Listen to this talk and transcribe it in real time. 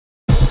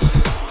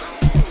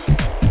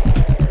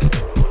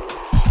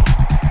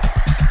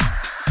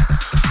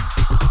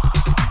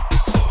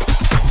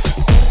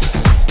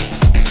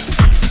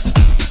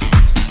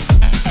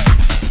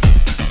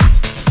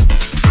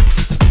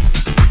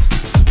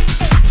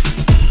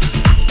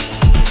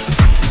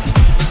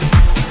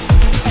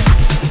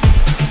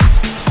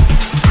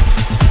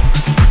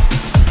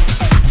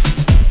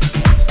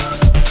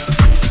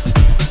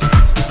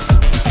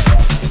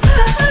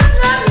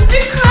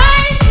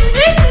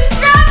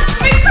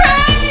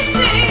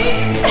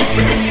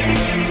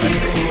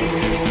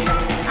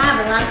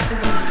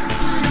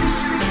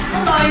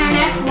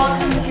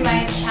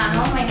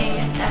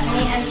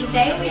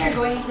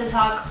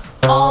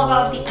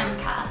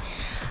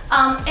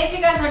If you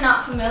guys are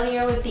not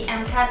familiar with the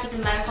MCAT, it's a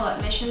medical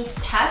admissions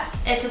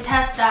test. It's a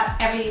test that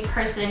every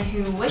person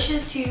who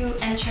wishes to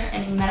enter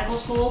any medical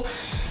school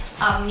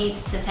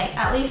needs to take,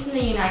 at least in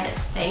the United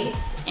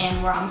States.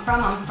 And where I'm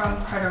from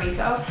Puerto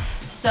Rico.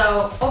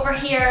 So over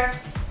here,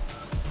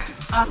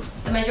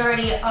 the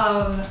majority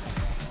of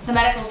the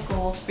medical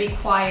schools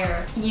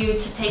require you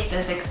to take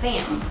this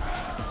exam.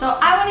 So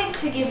I wanted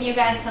to give you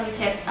guys some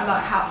tips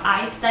about how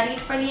I studied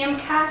for the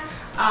MCAT.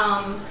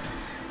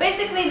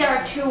 Basically, there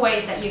are two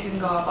ways that you can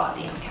go about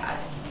the MCAT.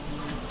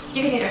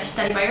 You can either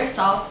study by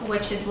yourself,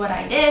 which is what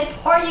I did,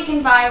 or you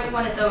can buy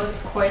one of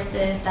those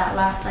courses that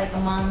last like a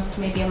month,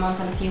 maybe a month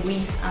and a few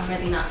weeks, I'm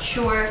really not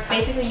sure.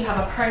 Basically, you have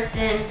a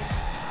person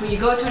who you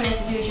go to an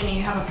institution and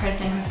you have a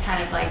person who's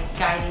kind of like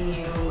guiding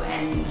you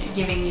and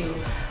giving you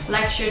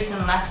lectures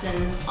and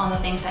lessons on the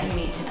things that you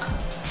need to know.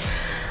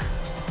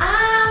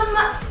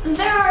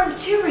 There are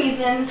two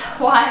reasons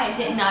why I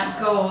did not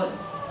go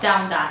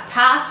down that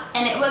path,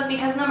 and it was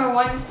because number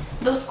one,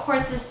 those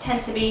courses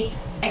tend to be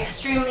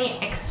extremely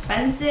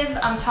expensive.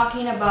 I'm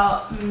talking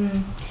about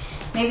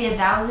maybe $1,000,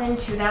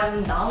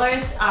 $2,000,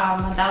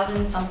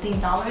 $1,000 something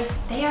dollars.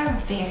 They are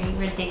very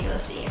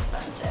ridiculously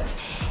expensive.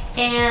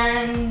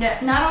 And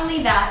not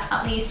only that,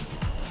 at least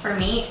for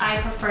me,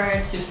 I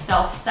prefer to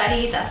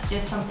self-study. That's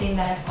just something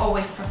that I've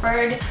always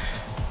preferred.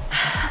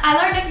 I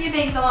learned a few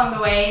things along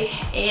the way,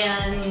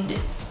 and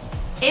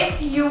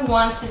if you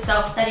want to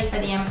self-study for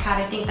the MCAT,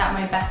 I think that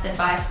my best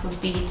advice would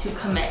be to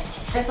commit.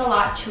 There's a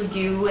lot to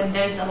do, and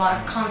there's a lot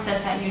of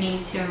concepts that you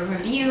need to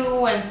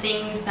review and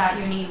things that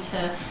you need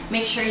to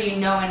make sure you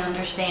know and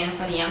understand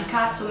for the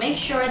MCAT. So make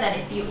sure that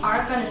if you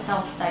are going to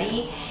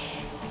self-study,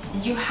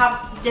 you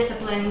have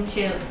discipline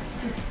to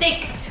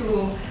stick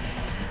to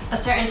a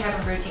certain type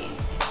of routine.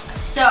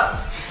 So,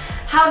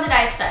 how did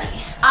I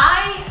study?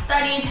 I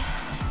studied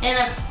in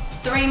a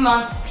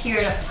 3-month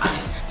period of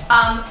time.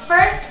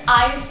 First,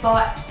 I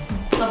bought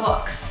the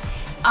books.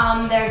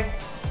 There are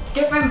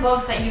different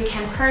books that you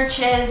can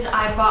purchase.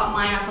 I bought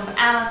mine off of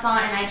Amazon,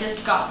 and I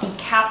just got the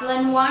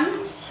Kaplan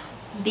ones.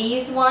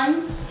 These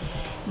ones.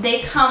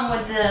 They come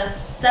with the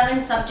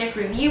 7-subject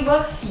review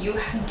books. You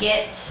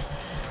get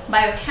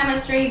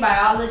biochemistry,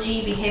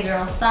 biology,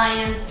 behavioral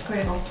science,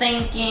 critical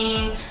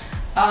thinking,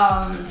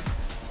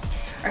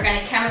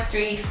 organic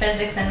chemistry,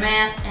 physics and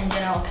math, and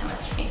general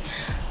chemistry.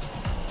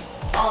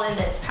 All in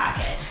this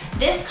packet.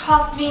 This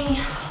cost me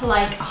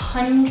like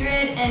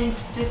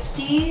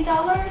 $150,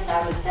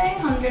 I would say,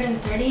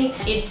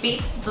 $130. It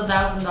beats the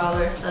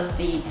 $1,000 that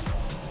the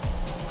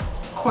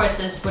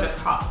courses would have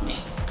cost me.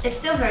 It's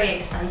still very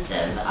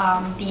expensive.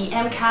 The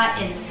MCAT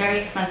is a very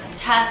expensive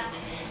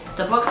test.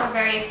 The books are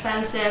very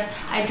expensive.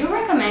 I do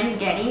recommend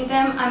getting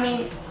them. I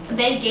mean,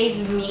 they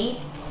gave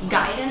me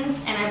guidance,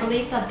 and I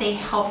believe that they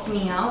helped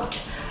me out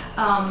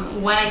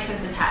when I took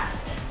the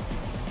test.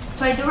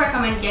 So I do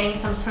recommend getting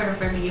some sort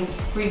of review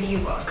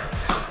book.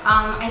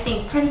 I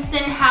think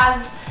Princeton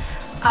has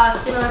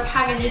similar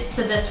packages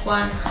to this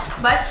one,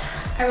 but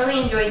I really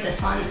enjoyed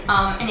this one.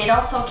 And it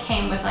also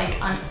came with like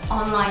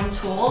online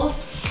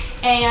tools,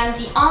 and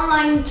the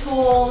online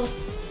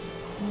tools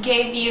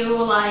gave you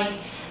like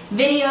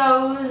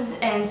videos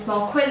and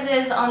small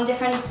quizzes on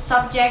different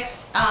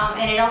subjects,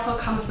 and it also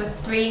comes with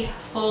 3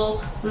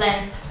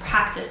 full-length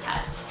practice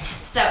tests.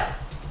 So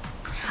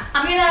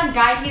I'm gonna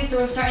guide you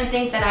through certain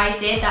things that I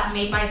did that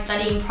made my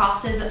studying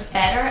process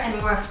better and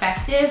more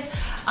effective.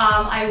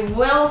 I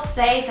will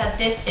say that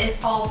this is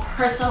all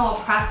personal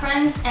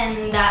preference,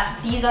 and that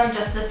these are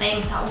just the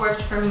things that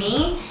worked for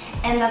me,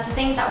 and that the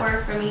things that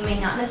work for me may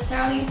not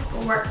necessarily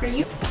work for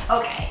you.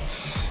 Okay,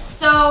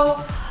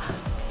 so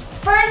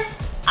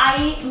first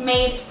I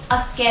made a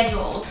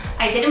schedule.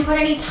 I didn't put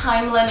any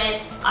time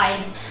limits.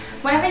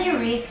 Whenever you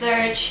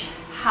research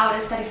how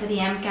to study for the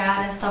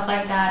MCAT and stuff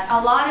like that,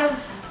 a lot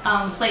of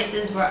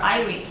places where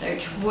I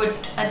research would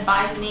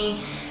advise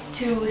me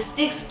to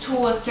stick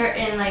to a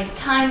certain like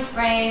time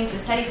frame, to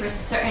study for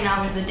certain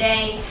hours a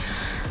day.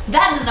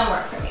 That doesn't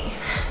work for me.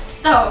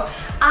 So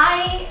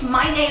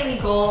my daily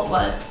goal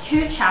was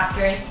 2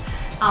 chapters,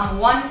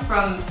 one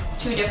from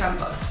 2 different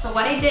books. So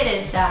what I did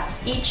is that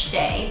each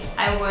day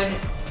I would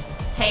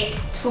take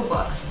 2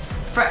 books.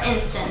 For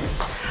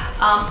instance,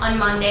 on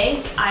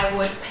Mondays I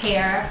would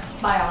pair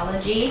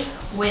biology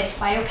with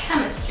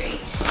biochemistry,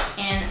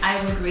 and I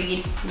would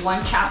read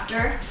 1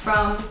 chapter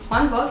from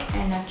one book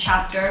and a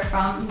chapter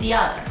from the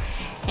other.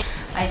 And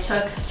I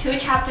took 2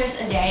 chapters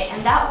a day,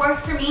 and that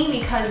worked for me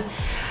because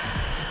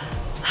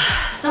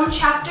some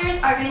chapters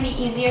are going to be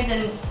easier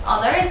than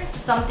others.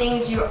 Some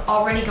things you're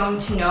already going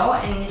to know,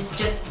 and it's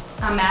just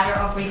a matter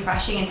of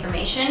refreshing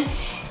information.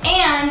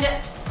 And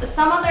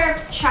some other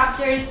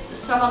chapters,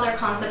 some other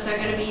concepts are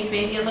going to be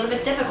maybe a little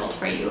bit difficult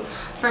for you.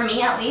 For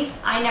me, at least,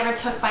 I never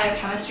took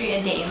biochemistry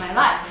a day in my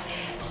life.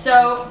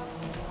 So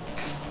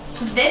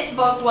this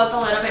book was a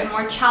little bit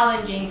more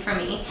challenging for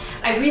me.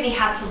 I really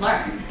had to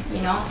learn,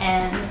 you know,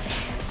 and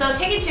so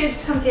take into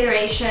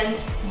consideration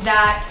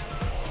that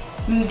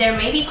there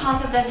may be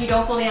concepts that you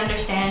don't fully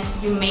understand.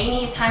 You may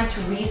need time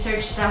to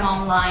research them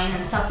online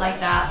and stuff like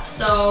that.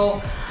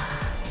 So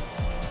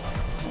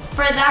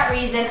For that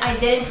reason, I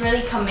didn't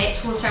really commit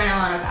to a certain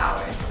amount of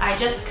hours. I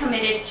just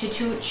committed to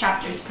 2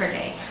 chapters per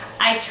day.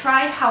 I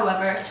tried,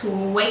 however, to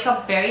wake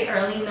up very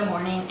early in the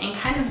morning and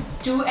kind of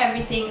do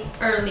everything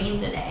early in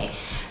the day,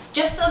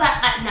 just so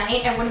that at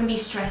night I wouldn't be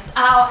stressed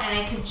out and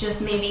I could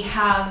just maybe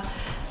have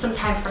some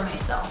time for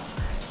myself.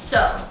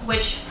 So,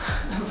 which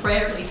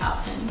rarely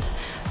happened,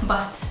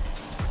 but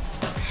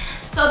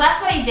so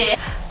that's what I did.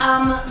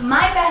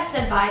 My best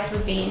advice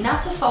would be not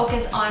to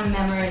focus on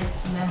memorizing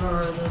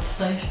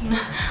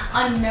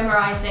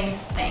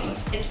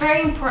things. It's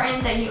very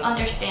important that you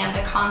understand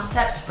the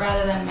concepts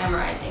rather than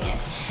memorizing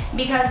it,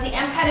 because the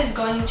MCAT is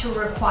going to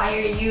require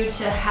you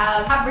to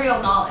have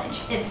real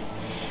knowledge. It's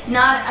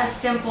not as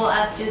simple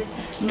as just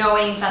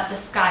knowing that the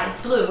sky is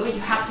blue. You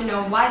have to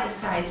know why the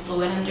sky is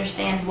blue and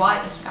understand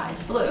why the sky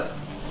is blue,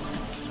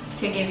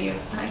 to give you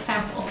an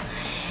example.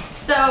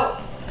 So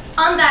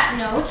on that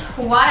note,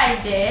 what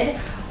I did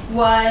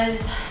was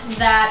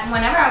that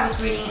whenever I was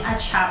reading a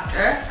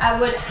chapter, I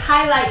would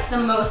highlight the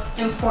most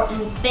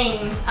important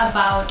things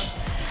about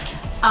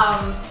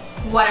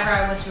whatever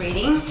I was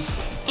reading,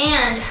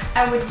 and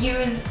I would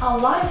use a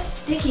lot of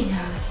sticky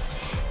notes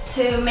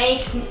to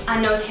make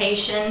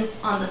annotations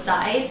on the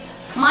sides.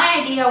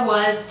 My idea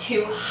was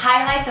to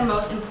highlight the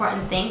most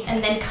important things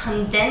and then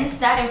condense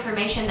that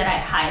information that I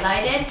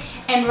highlighted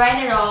and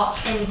write it all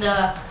in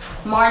the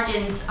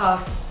margins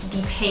of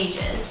the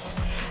pages.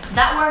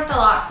 That worked a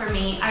lot for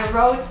me. I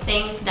wrote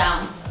things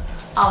down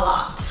a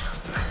lot.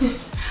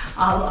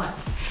 A lot.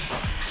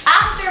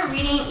 After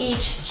reading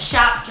each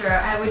chapter,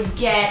 I would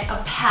get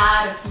a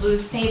pad of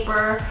loose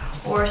paper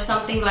or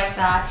something like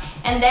that,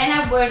 and then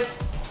I would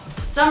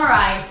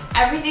summarize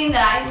everything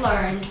that I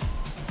learned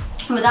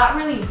without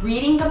really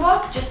reading the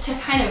book, just to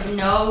kind of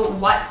know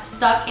what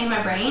stuck in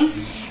my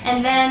brain,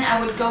 and then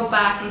I would go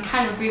back and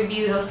kind of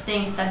review those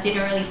things that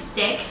didn't really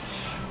stick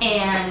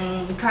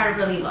and try to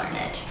really learn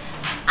it.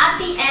 At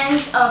the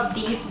end of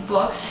these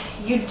books,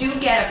 you do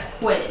get a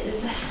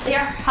quiz. They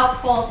are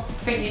helpful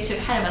for you to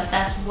kind of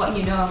assess what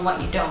you know and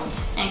what you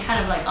don't, and kind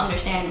of like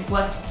understand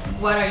what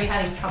are you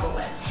having trouble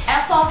with. I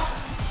also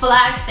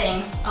flag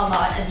things a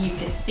lot, as you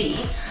can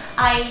see.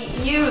 I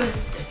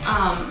used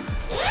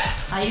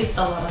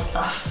a lot of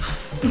stuff.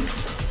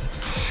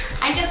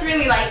 I just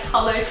really like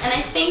colors, and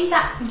I think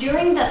that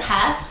during the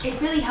test it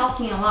really helped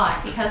me a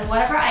lot, because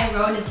whatever I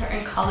wrote in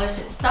certain colors,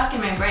 it stuck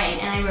in my brain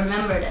and I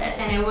remembered it,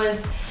 and it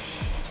was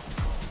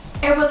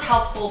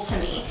helpful to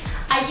me.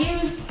 I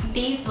used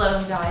these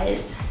little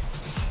guys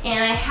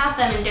and I had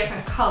them in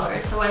different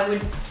colors, so I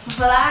would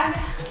flag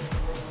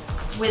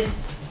with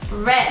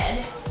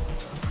red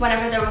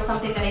whenever there was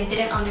something that I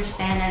didn't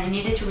understand and I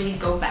needed to really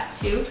go back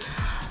to.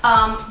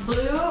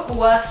 Blue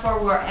was for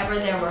wherever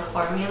there were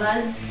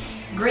formulas.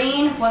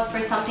 Green was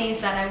for some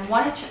things that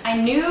I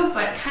knew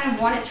but kind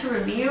of wanted to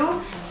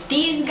review.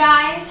 These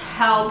guys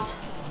helped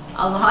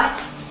a lot.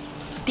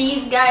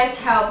 These guys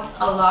helped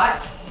a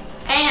lot.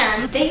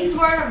 And these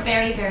were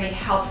very, very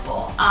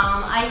helpful.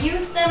 I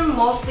used them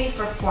mostly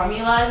for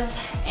formulas,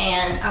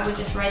 and I would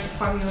just write the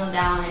formula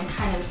down and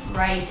kind of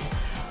write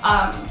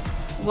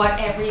what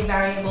every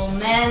variable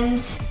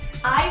meant.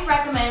 I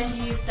recommend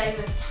you study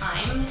with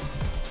time,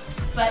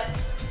 but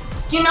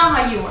you know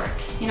how you work,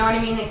 you know what I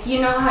mean? Like,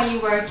 you know how you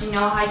work, you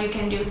know how you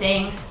can do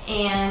things,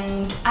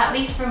 and at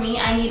least for me,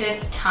 I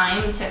needed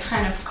time to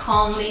kind of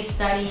calmly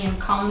study and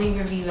calmly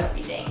review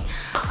everything.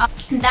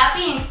 That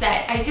being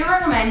said, I do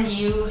recommend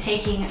you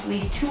taking at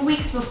least 2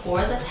 weeks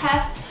before the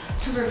test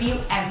to review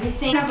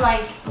everything. Kind of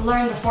like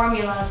learn the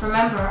formulas.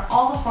 Remember,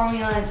 all the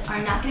formulas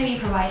are not going to be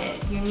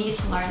provided. You need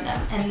to learn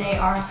them, and they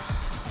are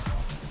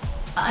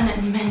an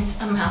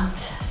immense amount.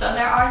 So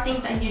there are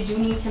things that you do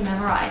need to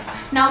memorize.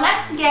 Now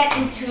let's get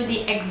into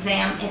the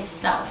exam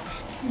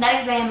itself. That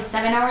exam is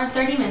 7 hours and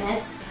 30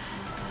 minutes,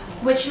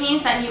 which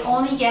means that you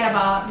only get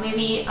about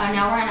maybe an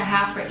hour and a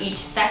half for each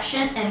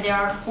section, and there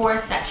are 4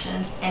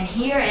 sections. And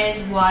here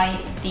is why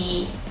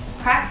the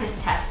practice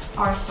tests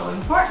are so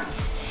important.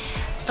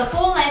 The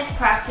full-length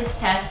practice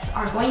tests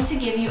are going to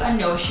give you a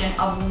notion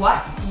of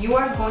what you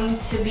are going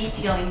to be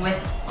dealing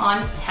with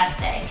on test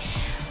day.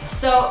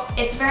 So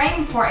it's very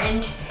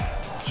important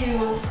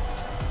to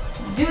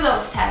do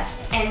those tests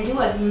and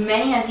do as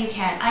many as you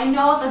can. I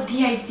know that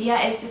the idea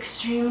is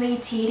extremely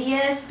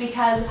tedious,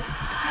 because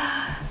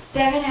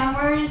 7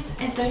 hours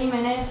and 30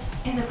 minutes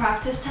in the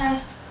practice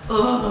test,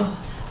 ugh,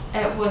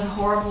 it was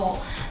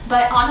horrible.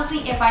 But honestly,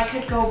 if I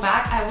could go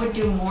back, I would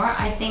do more.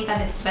 I think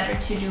that it's better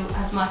to do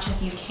as much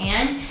as you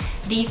can.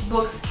 These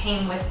books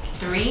came with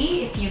 3.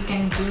 If you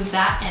can do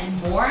that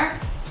and more,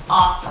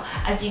 awesome.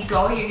 As you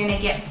go, you're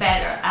gonna get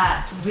better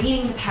at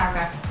reading the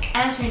paragraph,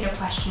 answering the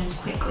questions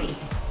quickly.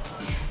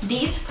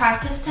 These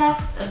practice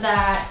tests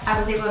that I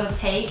was able to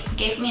take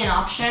gave me an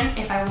option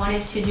if I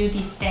wanted to do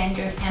the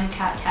standard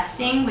MCAT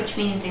testing, which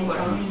means they would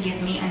only give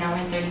me an hour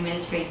and 30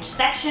 minutes for each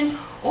section,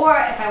 or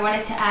if I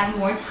wanted to add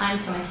more time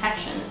to my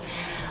sections.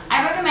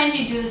 I recommend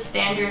you do the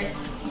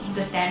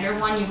standard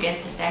one. You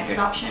get the standard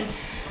option,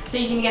 so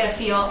you can get a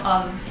feel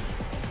of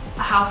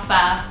how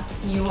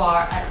fast you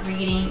are at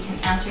reading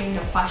and answering the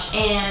question.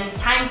 And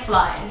time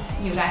flies,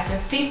 you guys. There are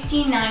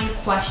 59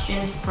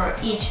 questions for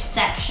each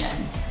section.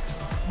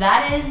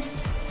 That is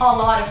a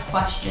lot of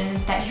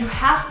questions that you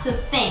have to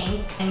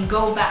think and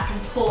go back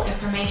and pull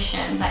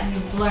information that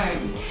you've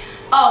learned.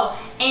 Oh,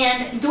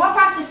 and do a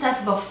practice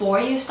test before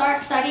you start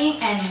studying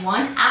and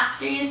one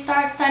after you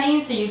start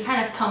studying, so you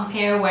kind of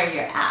compare where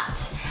you're at.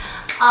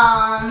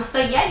 So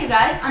yeah, you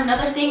guys,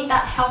 another thing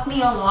that helped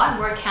me a lot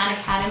were Khan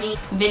Academy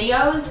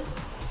videos.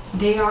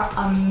 They are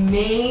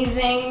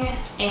amazing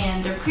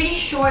and they're pretty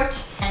short,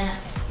 and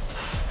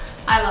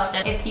I loved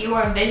it. If you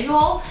are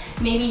visual,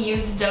 maybe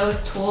use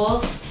those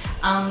tools.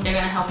 They're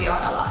gonna help you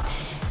out a lot.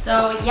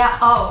 So yeah,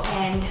 oh,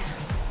 and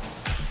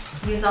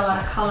use a lot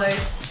of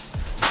colors.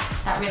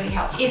 That really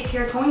helps. If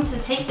you're going to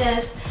take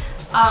this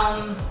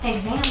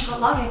exam, good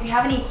luck. If you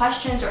have any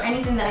questions or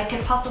anything that I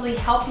could possibly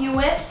help you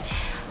with,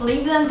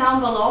 leave them down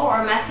below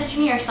or message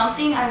me or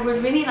something. I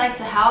would really like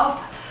to help.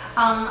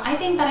 I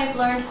think that I've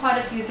learned quite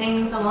a few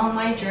things along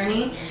my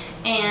journey,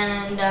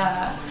 and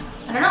I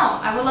don't know,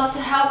 I would love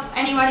to help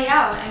anybody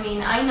out. I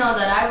mean, I know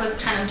that I was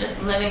kind of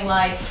just living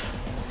life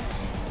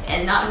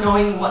and not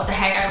knowing what the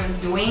heck I was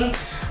doing.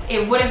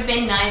 It would have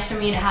been nice for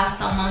me to have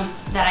someone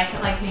that I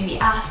could like maybe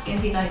ask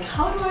and be like,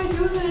 how do I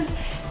do this?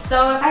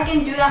 So if I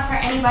can do that for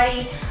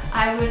anybody,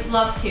 I would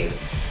love to.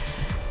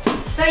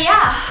 So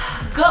yeah,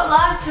 good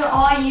luck to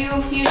all you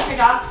future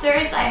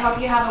doctors. I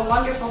hope you have a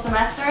wonderful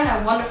semester and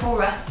a wonderful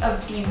rest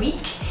of the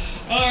week.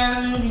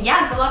 And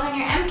yeah, good luck on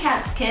your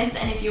MCATs, kids.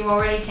 And if you've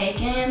already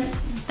taken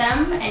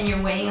them and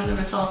you're waiting on the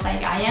results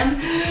like I am,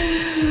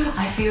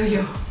 I feel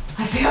you.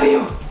 I feel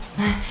you.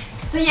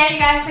 So yeah, you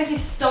guys, thank you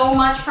so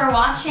much for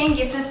watching.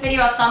 Give this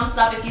video a thumbs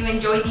up if you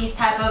enjoyed these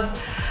type of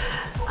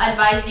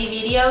advisee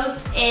videos.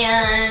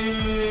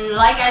 And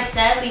like I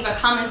said, leave a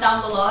comment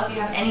down below if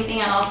you have anything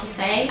at all to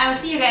say. I will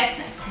see you guys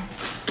next time.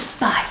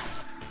 Bye.